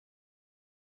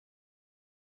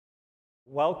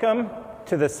Welcome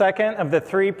to the second of the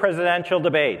 3 presidential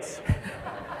debates.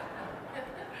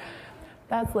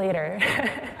 That's later.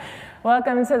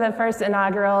 Welcome to the first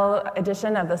inaugural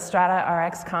edition of the Strata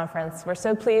Rx conference. We're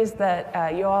so pleased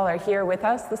that you all are here with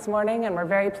us this morning, and we're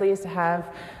very pleased to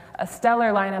have a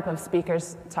stellar lineup of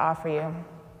speakers to offer you.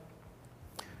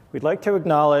 We'd like to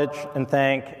acknowledge and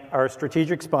thank our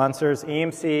strategic sponsors,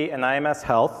 EMC and IMS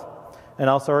Health, and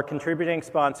also our contributing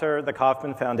sponsor, the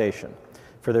Kauffman Foundation,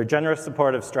 for their generous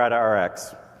support of Strata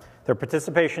Rx. Their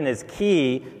participation is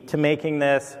key to making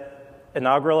this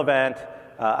inaugural event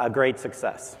a great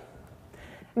success.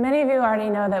 Many of you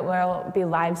already know that we'll be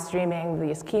live streaming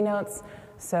these keynotes,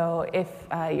 so if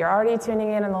you're already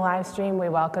tuning in on the live stream, we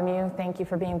welcome you. Thank you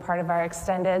for being part of our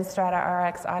extended Strata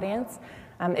Rx audience.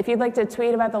 If you'd like to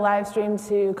tweet about the live stream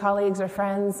to colleagues or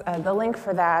friends, the link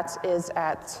for that is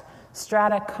at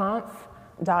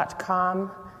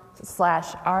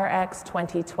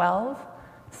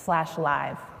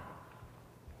strataconf.com/rx2012/live.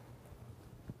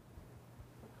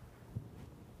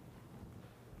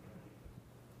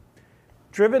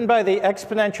 Driven by the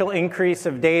exponential increase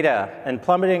of data and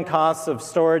plummeting costs of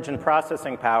storage and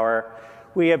processing power,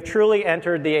 we have truly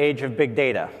entered the age of big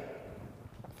data.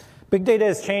 Big data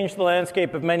has changed the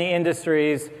landscape of many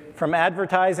industries, from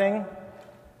advertising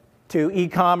to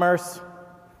e-commerce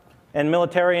and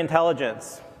military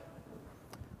intelligence.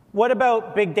 What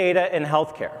about big data in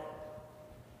healthcare?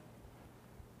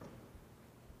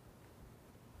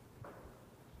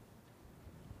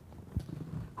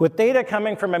 With data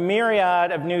coming from a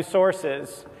myriad of new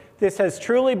sources, this has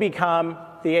truly become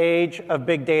the age of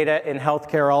big data in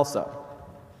healthcare also.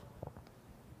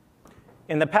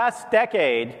 In the past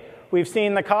decade, we've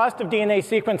seen the cost of DNA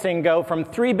sequencing go from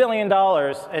 $3 billion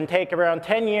and take around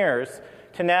 10 years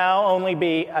to now only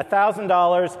be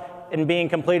 $1,000 and being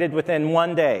completed within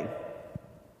 1 day.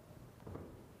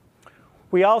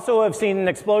 We also have seen an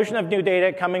explosion of new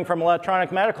data coming from electronic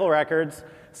medical records,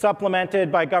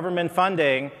 supplemented by government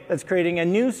funding, that's creating a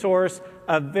new source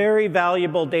of very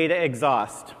valuable data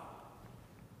exhaust.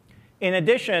 In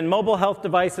addition, mobile health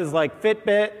devices like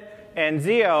Fitbit and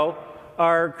Zeo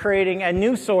are creating a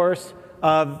new source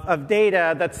of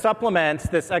data that supplements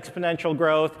this exponential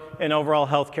growth in overall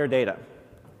healthcare data.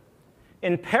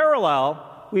 In parallel,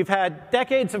 we've had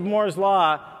decades of Moore's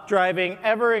Law driving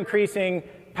ever-increasing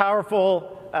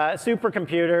powerful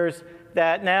supercomputers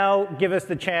that now give us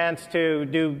the chance to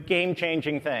do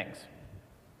game-changing things.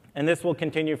 And this will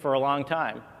continue for a long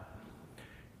time.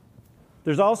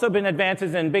 There's also been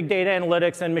advances in big data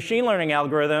analytics and machine learning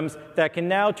algorithms that can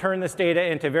now turn this data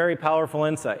into very powerful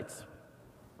insights.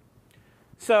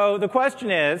 So the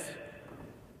question is,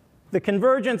 the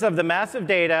convergence of the massive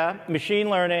data, machine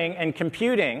learning, and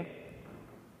computing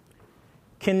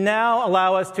can now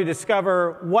allow us to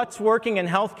discover what's working in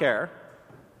healthcare,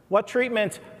 what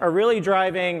treatments are really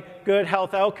driving good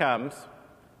health outcomes,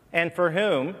 and for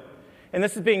whom. And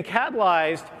this is being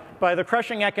catalyzed by the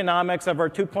crushing economics of our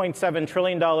 $2.7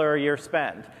 trillion a year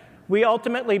spend. We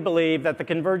ultimately believe that the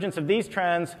convergence of these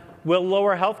trends will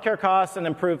lower healthcare costs and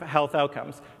improve health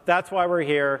outcomes. That's why we're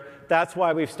here. That's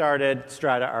why we've started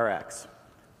Strata Rx.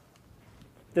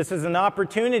 This is an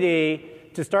opportunity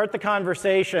to start the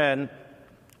conversation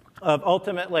of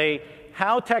ultimately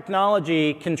how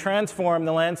technology can transform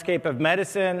the landscape of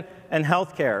medicine and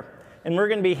healthcare. And we're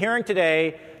going to be hearing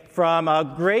today from a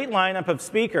great lineup of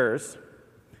speakers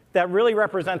that really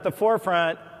represent the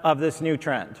forefront of this new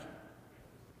trend.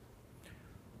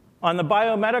 On the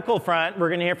biomedical front, we're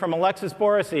going to hear from Alexis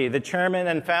Borisy, the chairman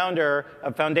and founder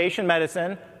of Foundation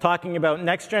Medicine, talking about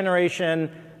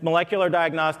next-generation molecular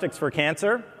diagnostics for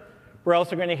cancer. We're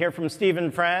also going to hear from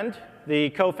Stephen Friend,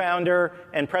 the co-founder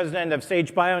and president of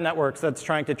Sage BioNetworks, that's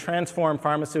trying to transform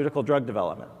pharmaceutical drug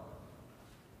development.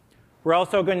 We're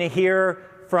also going to hear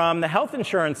from the health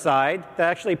insurance side that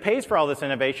actually pays for all this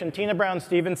innovation, Tina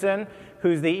Brown-Stevenson,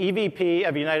 who's the EVP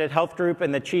of United Health Group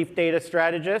and the chief data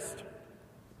strategist.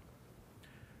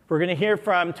 We're going to hear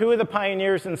from 2 of the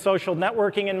pioneers in social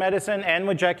networking in medicine, Anne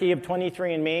Wojcicki of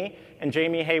 23andMe and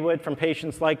Jamie Haywood from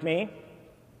Patients Like Me.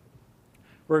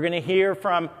 We're going to hear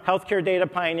from healthcare data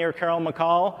pioneer Carol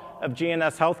McCall of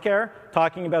GNS Healthcare,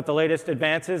 talking about the latest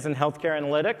advances in healthcare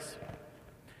analytics.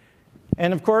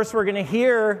 And of course, we're going to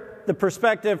hear the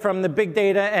perspective from the big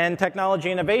data and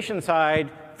technology innovation side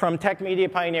from tech media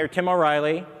pioneer Tim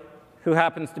O'Reilly, who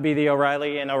happens to be the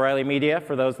O'Reilly in O'Reilly Media,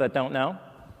 for those that don't know.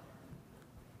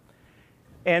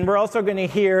 And we're also going to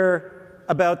hear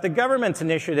about the government's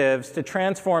initiatives to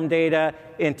transform data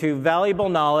into valuable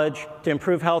knowledge to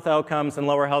improve health outcomes and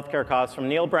lower healthcare costs from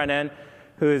Neil Brennan,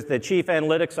 who is the Chief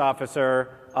Analytics Officer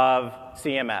of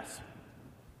CMS.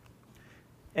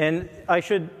 And I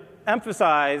should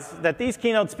emphasize that these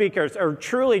keynote speakers are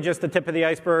truly just the tip of the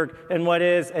iceberg in what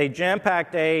is a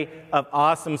jam-packed day of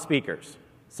awesome speakers.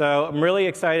 So I'm really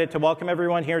excited to welcome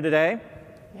everyone here today.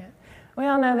 Yeah. We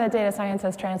all know that data science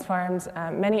has transformed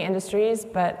many industries,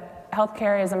 but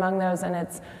healthcare is among those, and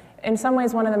it's in some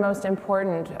ways one of the most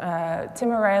important. Tim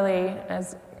O'Reilly,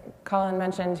 as Colin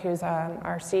mentioned, who's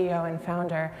our CEO and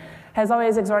founder, has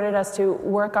always exhorted us to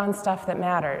work on stuff that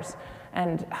matters.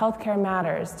 And healthcare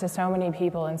matters to so many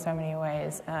people in so many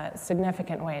ways,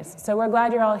 significant ways. So we're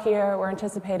glad you're all here. We're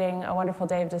anticipating a wonderful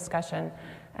day of discussion.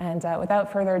 And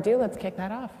without further ado, let's kick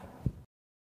that off.